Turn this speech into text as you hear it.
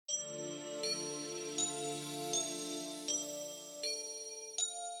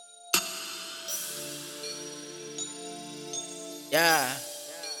Yeah,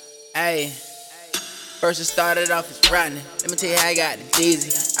 hey. First it started off as running. Let me tell you how I got the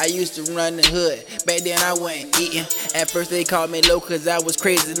dizzy. I used to run the hood. Back then I wasn't eating. At first they called me low cause I was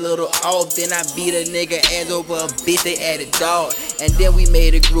crazy, a little off. Then I beat a nigga ass over a bitch, they added dog. And then we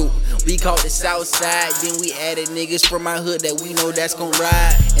made a group. We called the South Side. Then we added niggas from my hood that we know that's gon'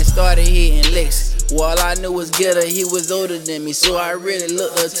 ride. And started hitting licks. Well, all I knew was Getter, he was older than me, so I really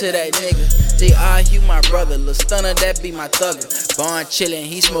looked up to that nigga. J.R. my brother, lil' stunner, that be my thugger. Bond chillin',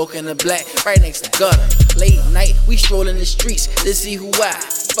 he smoking the black, right next to gutter. Late night, we strollin' the streets to see who I.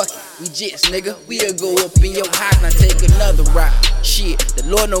 Fuck it, we jits, nigga, we'll go up in your house, now take another route. Shit, the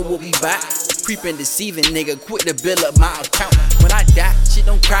Lord know what we buy. Creepin', deceiving, nigga, quick to build up my account. When I die, shit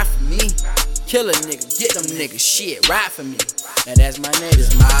don't cry for me. Kill a nigga, get them niggas, shit, ride for me. Now that's my nigga.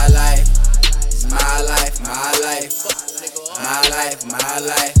 It's my life. My life, my life, my life, my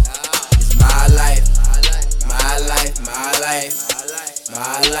life. It's my life, my life, my life,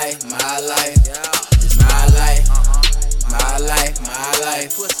 my life, my life. It's my life, my life, my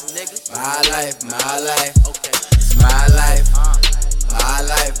life, my life, my life. It's my life, my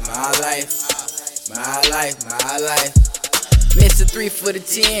life, my life, my life, my life. Mr. 3 for the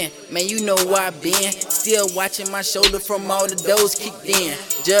 10, man, you know where I been. Still watching my shoulder from all the doors kicked in.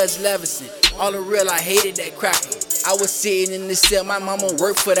 Judge Levinson, all the real, I hated that cracker. I was sitting in the cell, my mama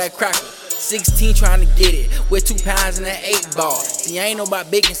worked for that cracker. 16 trying to get it, with 2 pounds and an 8 ball. See, I ain't know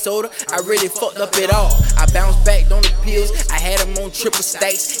about baking soda, I really fucked up it all. I bounced back on the pills, I had them on triple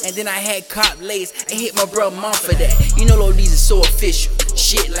stacks. And then I had cop lace, I hit my brother mom for that. You know Lord, these are so official.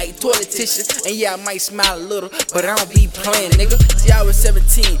 Shit like toilet tissue, and yeah, I might smile a little, but I don't be playing, nigga. See, I was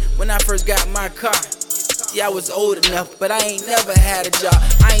 17 when I first got my car. See, I was old enough, but I ain't never had a job.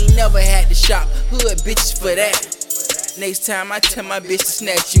 I ain't never had to shop. Hood bitches for that. Next time I tell my bitch to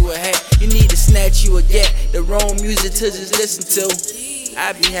snatch you a hat, you need to snatch you a gat. The wrong music to just listen to.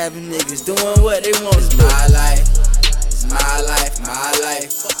 I be having niggas doing what they want to do. My life, it's my life, my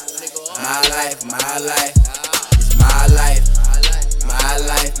life, my life, my life. It's my life, my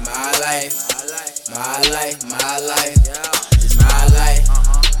life, my life, my life, my life. It's my life,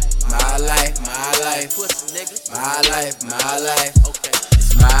 my life, my life, my life, my life.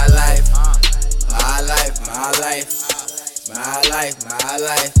 It's my life, my life, my life, my life, my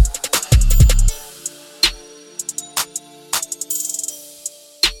life.